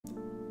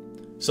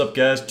What's up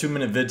guys,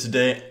 2-minute vid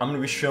today. I'm going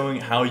to be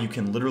showing how you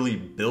can literally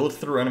build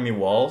through enemy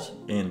walls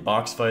in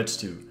box fights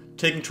to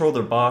take control of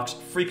their box,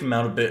 freak them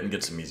out a bit, and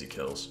get some easy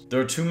kills. There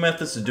are two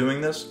methods to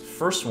doing this.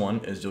 First one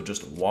is you'll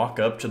just walk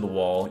up to the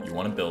wall you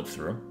want to build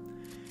through.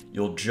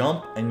 You'll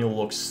jump and you'll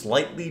look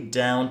slightly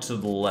down to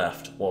the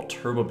left while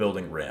turbo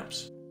building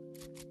ramps.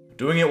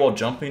 Doing it while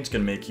jumping is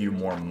going to make you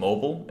more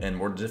mobile and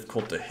more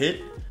difficult to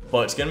hit,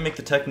 but it's going to make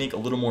the technique a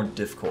little more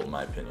difficult in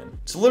my opinion.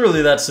 It's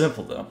literally that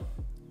simple though.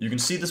 You can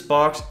see this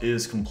box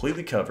is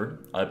completely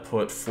covered. I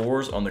put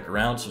floors on the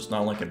ground so it's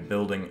not like a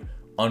building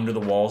under the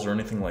walls or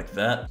anything like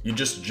that. You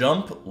just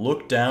jump,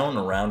 look down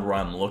around where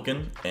I'm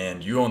looking,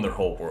 and you own their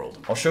whole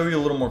world. I'll show you a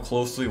little more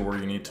closely where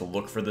you need to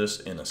look for this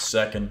in a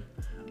second.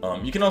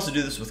 You can also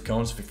do this with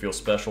cones if you feel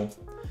special.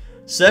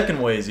 Second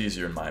way is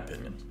easier in my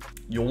opinion.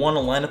 You'll want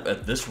to line up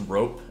at this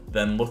rope,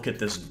 then look at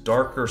this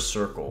darker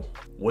circle,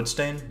 wood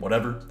stain,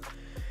 whatever.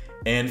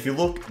 And if you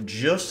look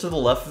just to the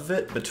left of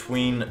it,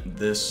 between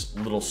this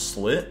little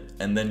slit,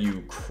 and then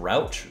you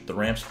crouch, the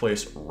ramps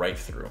place right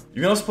through.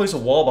 You can also place a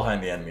wall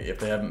behind the enemy if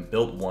they haven't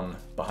built one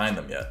behind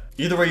them yet.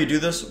 Either way you do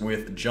this,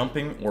 with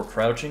jumping or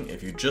crouching,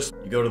 if you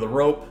go to the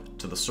rope,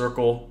 to the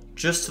circle,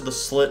 just to the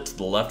slit to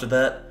the left of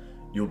that,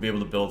 you'll be able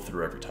to build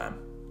through every time.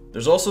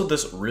 There's also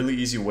this really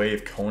easy way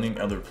of coning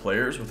other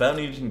players without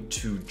needing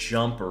to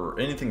jump or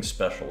anything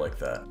special like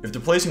that. If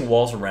they're placing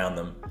walls around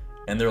them,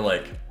 and they're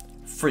like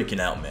freaking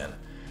out, man,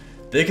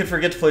 they can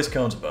forget to place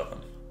cones above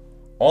them.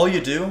 All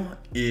you do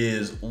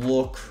is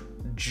look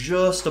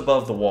just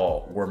above the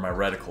wall where my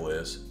reticle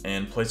is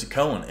and place a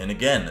cone, and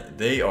again,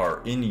 they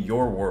are in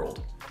your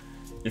world.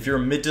 If you're a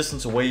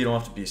mid-distance away, you don't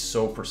have to be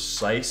so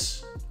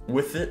precise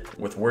with it,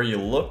 with where you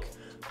look,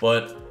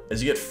 but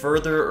as you get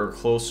further or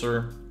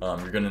closer,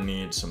 you're gonna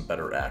need some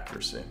better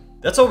accuracy.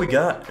 That's all we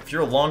got. If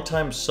you're a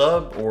long-time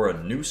sub or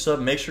a new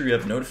sub, make sure you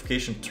have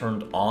notifications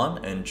turned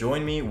on and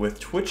join me with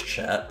Twitch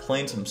chat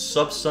playing some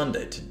Sub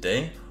Sunday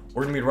today.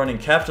 We're going to be running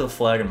Capture the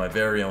Flag on my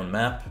very own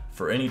map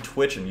for any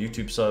Twitch and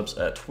YouTube subs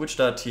at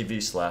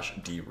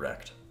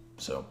twitch.tv/DWrecked.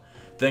 So,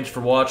 thank you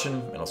for watching,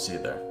 and I'll see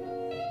you there.